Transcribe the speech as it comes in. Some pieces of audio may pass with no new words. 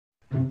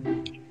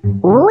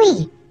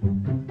Uy!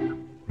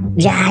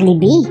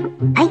 Jollibee!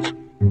 Ay!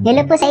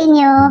 Hello po sa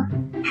inyo!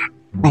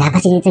 Wala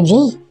kasi dito,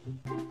 Jay.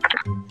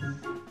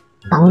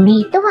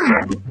 Paunito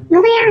ah! Ano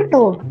kaya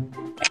ito?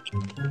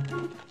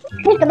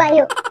 Ay,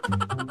 kabayo!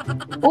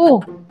 Oh,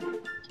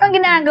 anong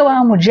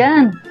ginagawa mo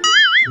dyan?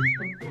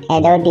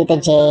 Hello dito,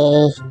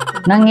 Jay.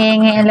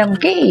 Nangingialam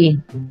ka eh.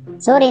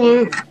 Sorry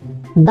na.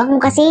 Bango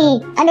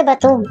kasi. Ano ba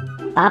to?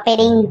 Baka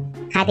pwedeng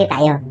hati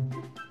tayo.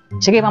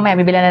 Sige, mamaya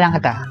bibilan na lang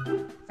kita.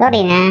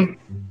 Sorry na.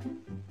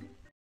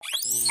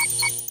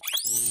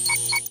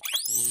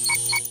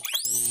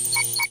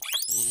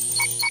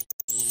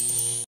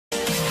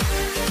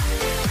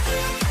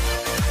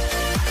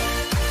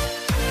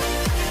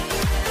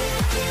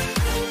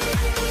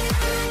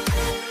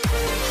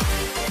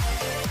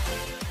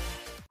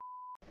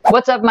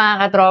 What's up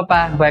mga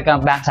katropa?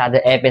 Welcome back sa other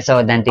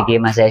episode ng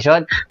Tikiman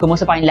Session.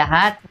 Kumusta pa kayong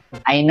lahat?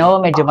 I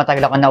know, medyo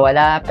matagal ako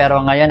nawala, pero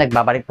ngayon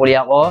nagbabalik puli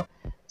ako.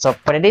 So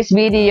for this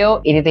video,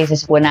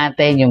 ititestis po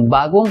natin yung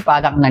bagong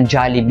product ng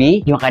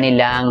Jollibee, yung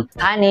kanilang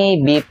honey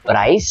beef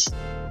rice.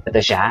 Ito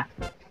siya.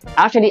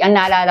 Actually, ang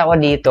naalala ko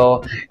dito,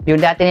 yung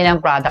dati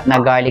nilang product na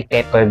garlic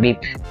pepper beef.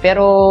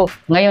 Pero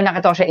ngayon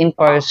nakita ko siya in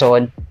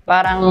person,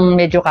 parang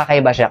medyo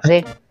kakaiba siya.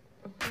 Kasi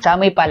sa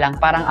amoy pa lang,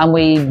 parang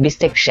amoy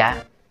bistek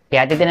siya.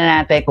 Kaya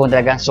titignan natin kung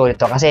talagang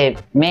sulit to kasi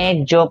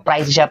medyo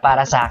pricey siya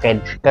para sa akin.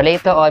 So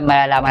later on,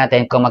 malalaman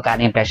natin kung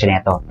magkano yung presyo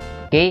nito.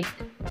 Okay?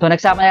 So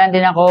nagsama na lang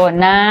din ako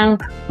ng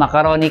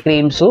macaroni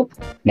cream soup.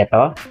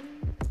 Ito.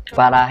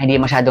 Para hindi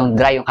masyadong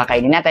dry yung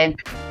kakainin natin.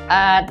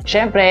 At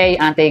syempre,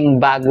 yung ating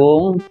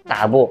bagong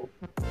tabo.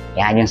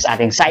 Yan yung sa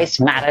ating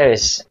size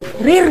matters.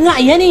 Rare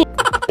nga yan eh.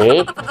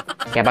 Okay?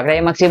 Kaya pag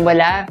tayo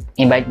magsimula,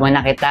 invite mo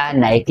na kita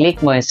na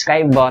i-click mo yung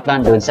subscribe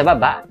button dun sa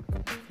baba.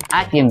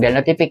 At yung bell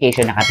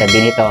notification na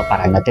katabi nito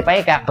para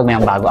notify ka kung may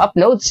bago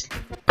uploads.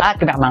 At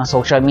kung mga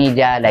social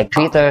media like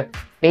Twitter,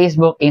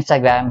 Facebook,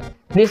 Instagram,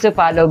 please to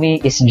follow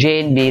me is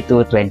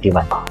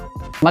JaneB221.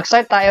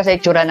 Mag-start tayo sa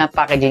itsura ng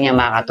packaging niya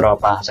mga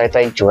katropa. So ito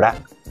yung itsura.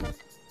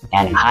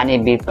 Yan, honey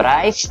beef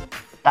rice.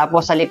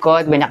 Tapos sa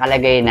likod may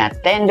nakalagay na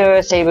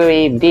tender,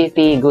 savory,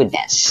 beefy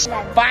goodness.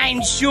 Fine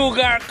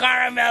sugar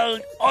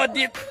caramel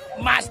audit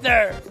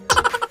master.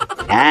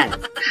 Yan.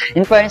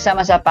 In fairness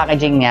naman sa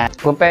packaging niya,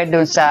 compared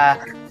dun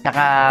sa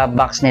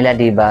naka-box nila,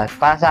 diba?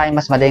 Para sa akin,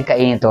 mas madaling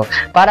kainin to.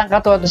 Parang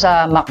katulad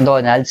sa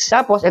McDonald's.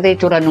 Tapos, ito yung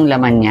tsura nung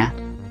laman niya.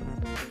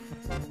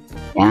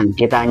 Yan,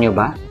 kita nyo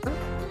ba?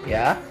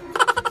 Yeah?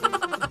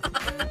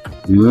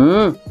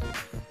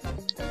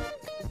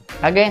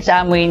 Again,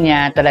 sa amoy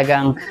niya,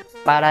 talagang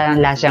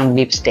parang lasang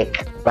beef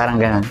steak.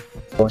 Parang ganun.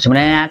 So,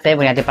 simulan na natin.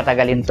 Huwag natin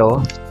patagalin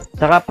to.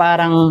 Saka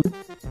parang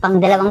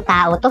Pang dalawang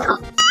tao to.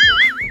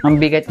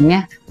 ang bigat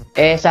niya.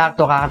 Eh,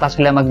 sakto, kakatas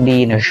ko lang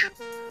mag-dinner.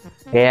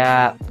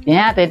 Kaya,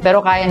 yan natin.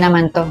 Pero kaya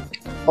naman to.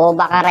 O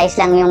baka rice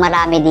lang yung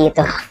marami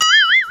dito.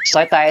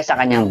 Start tayo sa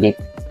kanyang beef.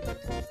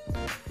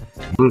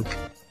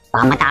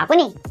 Baka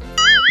matapon eh.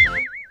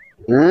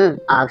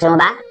 Gusto mo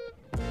ba?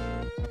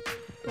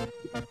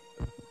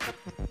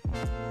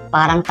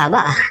 Parang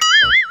taba ah.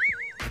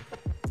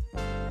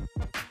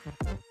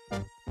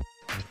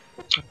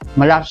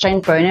 Malapit siya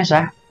in fairness,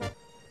 ha?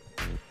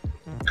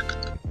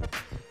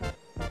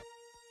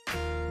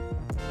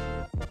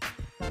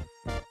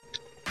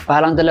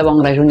 Parang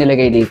dalawang rice yung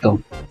nilagay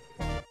dito.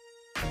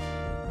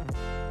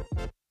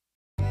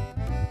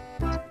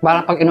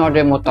 Parang pag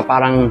in-order mo to,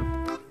 parang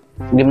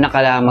hindi mo na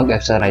kailangan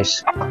mag-extra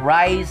rice.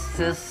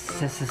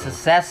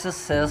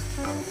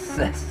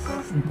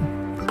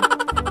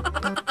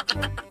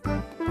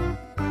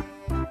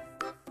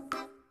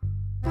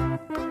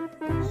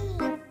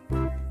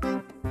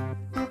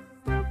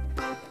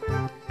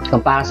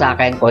 Kung para sa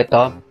akin, o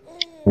ito,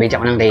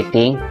 bigyan ko ng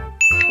rating,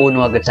 1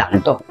 agad sa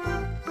akin to.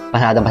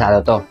 Pasado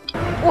to.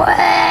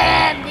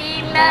 Pwede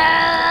na!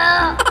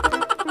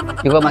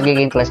 Di ba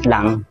magiging class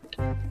lang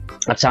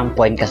at some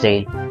point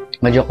kasi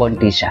medyo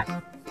konti siya.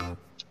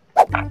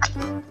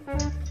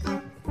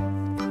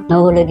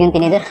 Nahulog yung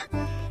tinidor.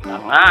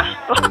 Tama.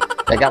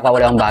 Teka,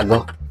 wala akong bago.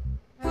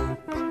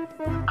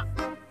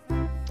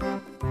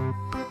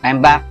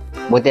 I'm back.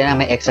 Buti na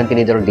may extra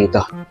tinidor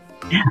dito.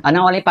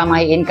 Anong ulit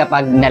pamahiin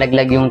kapag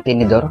nalaglag yung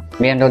tinidor?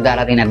 Mayroon daw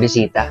darating na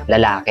bisita,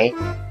 lalaki.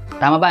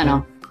 Tama ba,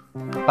 no?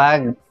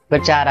 Pag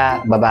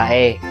kutsara,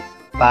 babae.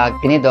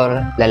 Pag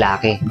tinidor,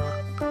 lalaki.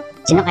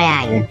 Sino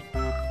kaya yun?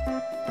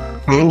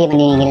 Sana hindi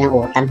maningil ng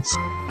utang.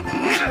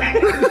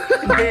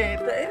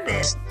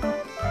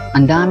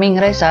 Ang daming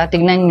rice, ha?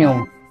 Tignan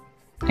nyo.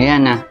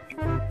 Ayan, ha?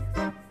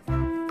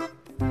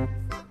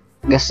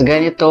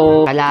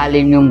 Ganito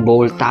kalalim yung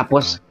bowl.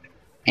 Tapos,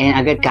 ayan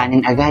agad,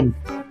 kanin agad.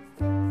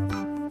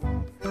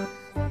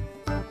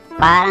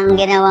 Parang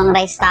ginawang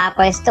rice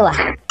toppers to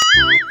ah.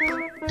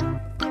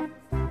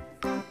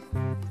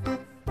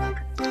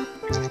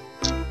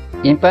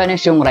 In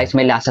fairness, yung rice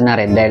may lasa na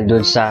rin dahil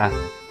dun sa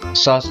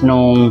sauce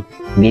nung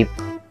beef.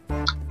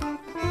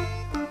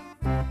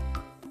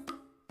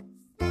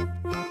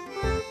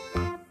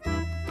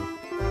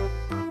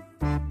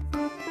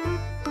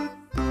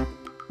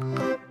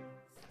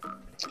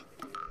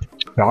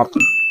 Sarap.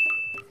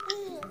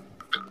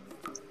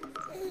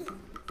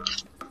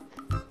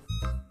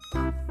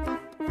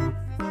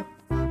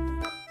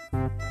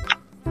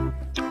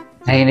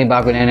 Ay,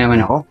 bago na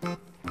naman ako.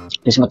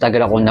 Mas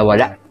matagal akong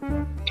nawala.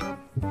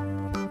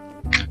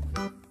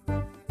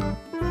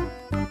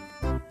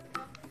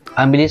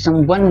 Ang bilis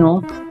ng buwan,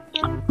 no?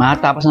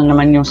 Makatapos na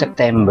naman yung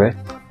September.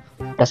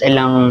 Tapos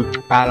ilang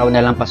araw na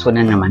lang Pasko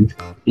na naman.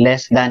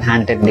 Less than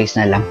 100 days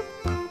na lang.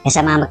 Eh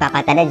sa mga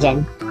magpapadala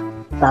dyan,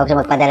 huwag sa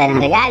magpadala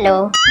ng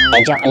regalo.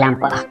 Eh joke lang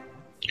po.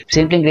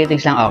 Simpleng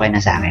greetings lang okay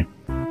na sa akin.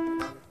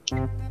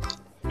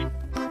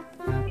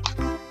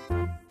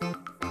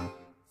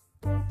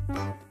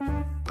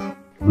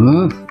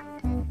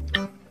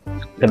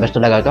 The best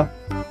talaga to.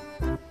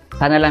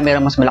 Sana lang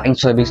meron mas malaking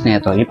servings na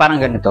ito. Yung parang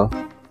ganito.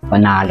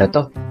 Panalo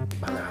to.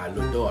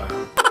 Panalo to ah.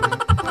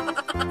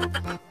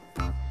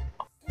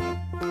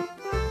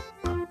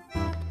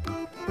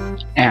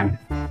 Ayan.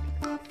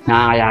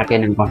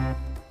 Nakakayakin ko.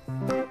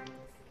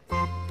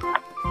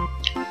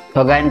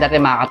 So, gaya dati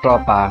mga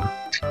katropa,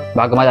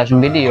 bago matapos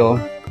yung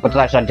video,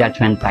 punta tayo sa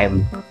judgment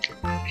time.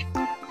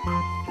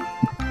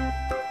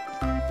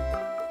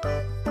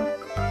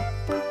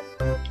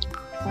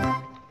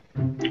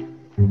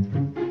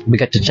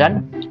 Bigat sa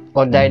tiyan?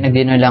 O dahil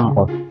nag-dinner lang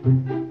ako?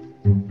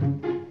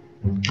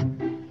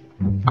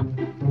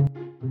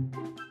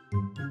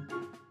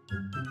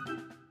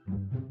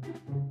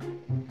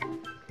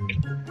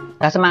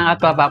 Kasi mga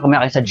katropa, kung may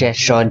kayo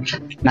suggestion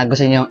na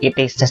gusto nyo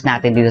i-taste test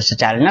natin dito sa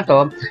channel na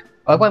to,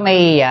 o kung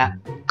may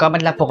comment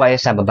lang po kayo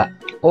sa baba.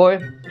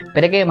 Or,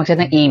 pwede kayo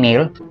mag-send ng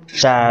email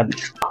sa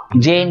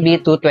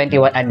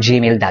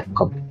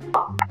jnb221@gmail.com.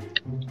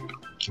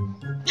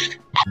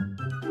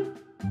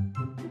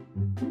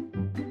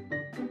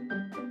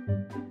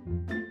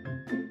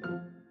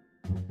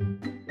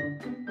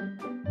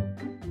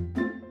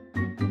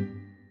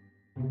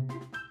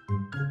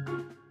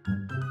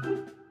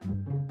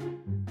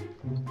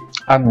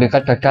 Ang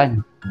bigat na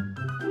tiyan.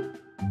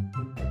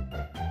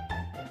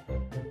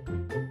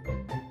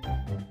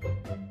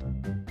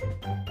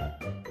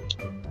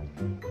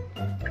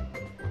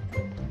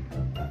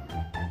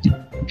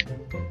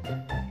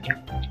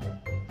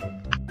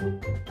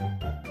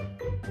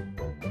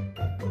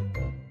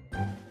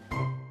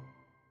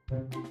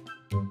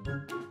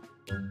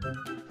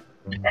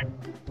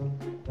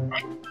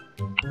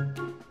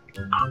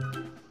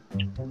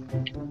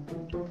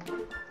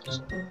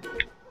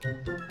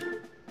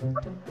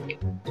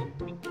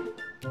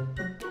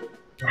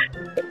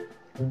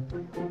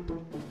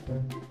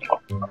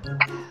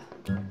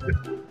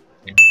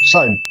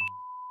 Solve.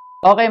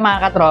 Okay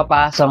mga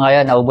katropa, so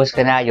ngayon naubos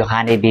ko na yung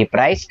honeybee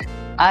fries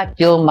at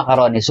yung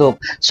macaroni soup.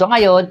 So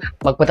ngayon,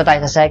 magpunta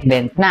tayo sa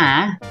segment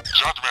na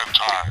Judgment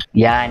Time.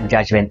 Yan,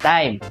 Judgment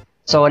Time.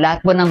 So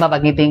lahat po ng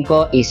babanggitin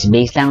ko is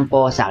based lang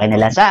po sa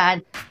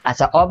kinalasahan at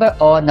sa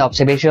overall na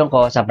observation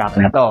ko sa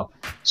plato na to.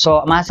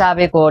 So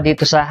masabi ko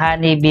dito sa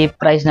honeybee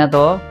fries na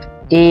to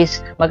is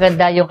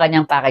maganda yung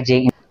kanyang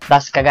packaging.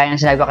 Tapos kagaya ng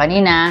sinabi ko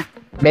kanina,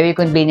 very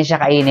convenient siya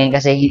kainin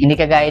kasi hindi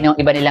kagaya ng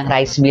iba nilang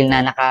rice meal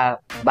na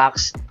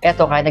naka-box.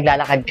 Eto, kahit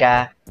naglalakad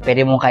ka,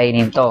 pwede mong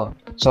kainin to.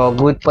 So,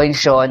 good points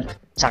yun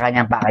sa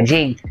kanyang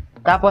packaging.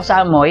 Tapos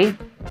sa amoy,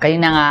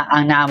 kanina nga,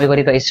 ang naamoy ko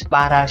dito is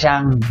para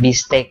siyang beef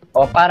steak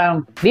o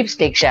parang beef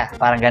steak siya,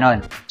 parang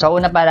ganon. So,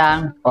 una pa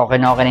lang, okay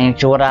na yung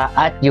tsura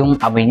at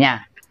yung amoy niya.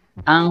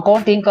 Ang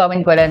konting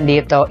comment ko lang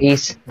dito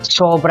is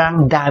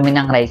sobrang dami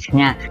ng rice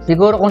niya.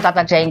 Siguro kung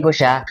tatansyahin ko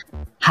siya,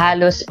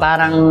 halos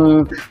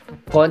parang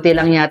konti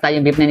lang yata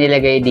yung beef na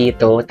nilagay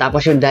dito.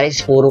 Tapos yung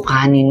rice, puro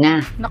kanin na.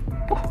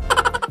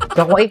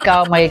 So kung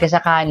ikaw, may ka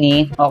sa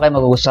kanin, okay,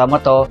 magugustuhan mo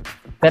to.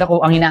 Pero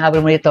kung ang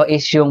hinahabol mo dito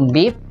is yung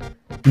beef,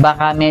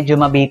 baka medyo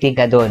mabitin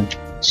ka dun.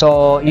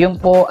 So,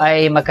 yun po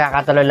ay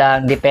magkakatalo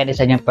lang, depende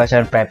sa inyong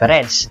personal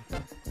preference.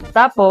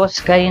 Tapos,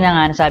 kanina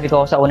nga, nasabi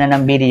ko sa una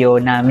ng video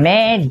na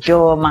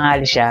medyo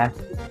mahal siya.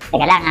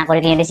 Teka lang, ako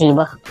rin yung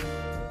resibo.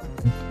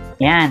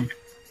 Yan.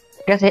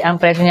 Kasi ang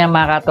presyo niya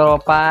mga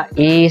katropa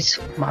is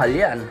Mahal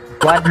yan.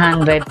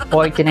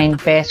 149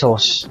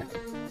 pesos.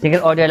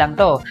 Single order lang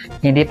to.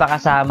 Hindi pa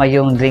kasama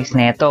yung drinks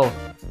neto.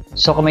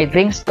 So kung may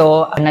drinks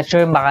to, I'm not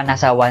sure baka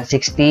nasa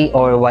 160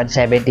 or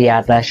 170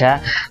 yata siya.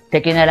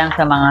 Check na lang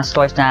sa mga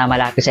stores na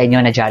malapit sa inyo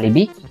na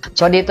Jollibee.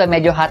 So dito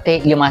medyo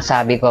hati yung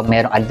masabi ko.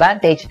 Merong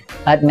advantage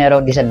at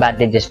merong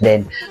disadvantages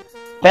din.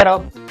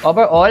 Pero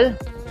overall,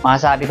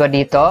 masabi ko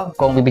dito,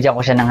 kung bibigyan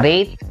ko siya ng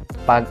rate,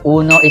 pag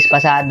 1 is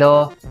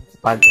pasado,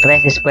 pag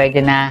 3 is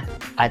pwede na,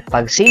 at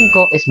pag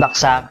 5 is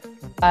baksak,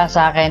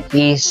 sa akin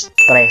is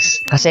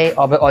 3. Kasi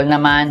overall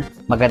naman,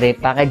 maganda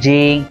yung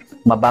packaging,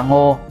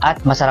 mabango,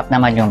 at masarap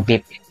naman yung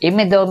beef.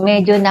 Even though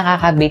medyo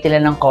nakakabiti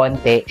lang ng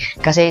konti,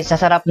 kasi sa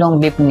sarap ng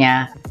beef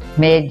niya,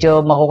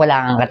 medyo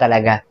makukulangan ka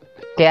talaga.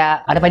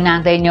 Kaya ano pa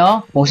inaantay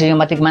nyo? Kung gusto nyo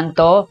matikman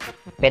to,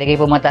 pwede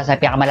kayo pumunta sa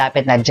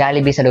pinakamalapit na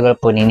Jollibee sa lugar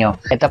po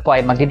ninyo. Ito po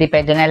ay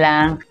magdidepende na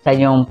lang sa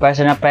inyong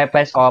personal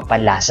preference o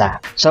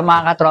panlasa. So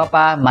mga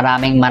katropa,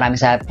 maraming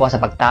salamat po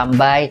sa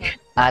pagtambay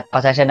At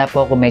pasensya na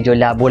po kung medyo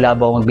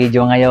labo-labo ang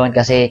video ngayon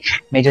kasi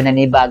medyo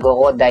nanibago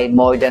ko dahil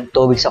more than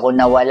 2 weeks ako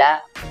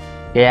nawala.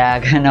 Kaya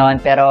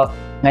ganoon. Pero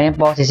ngayon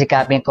po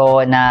sisikapin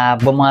ko na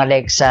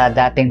bumalik sa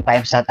dating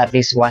time slot at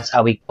least once a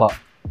week po.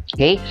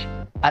 Okay?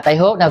 At I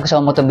hope na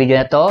gusto mo itong video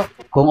na to.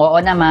 Kung oo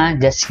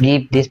naman, just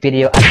give this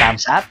video a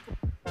thumbs up,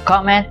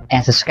 comment,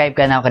 and subscribe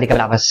ka na kung di ka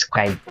pa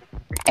subscribe.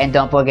 And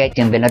don't forget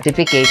yung bell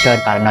notification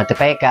para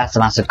notify ka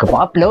sa mga ko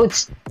pong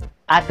uploads.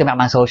 At kung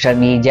mga social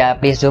media,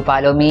 please do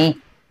follow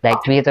me like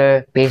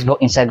Twitter,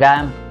 Facebook,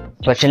 Instagram.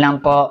 Search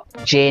lang po,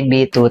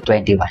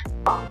 JNB221.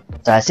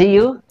 So I'll see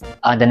you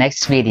on the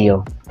next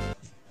video.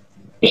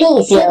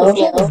 Peace, yo.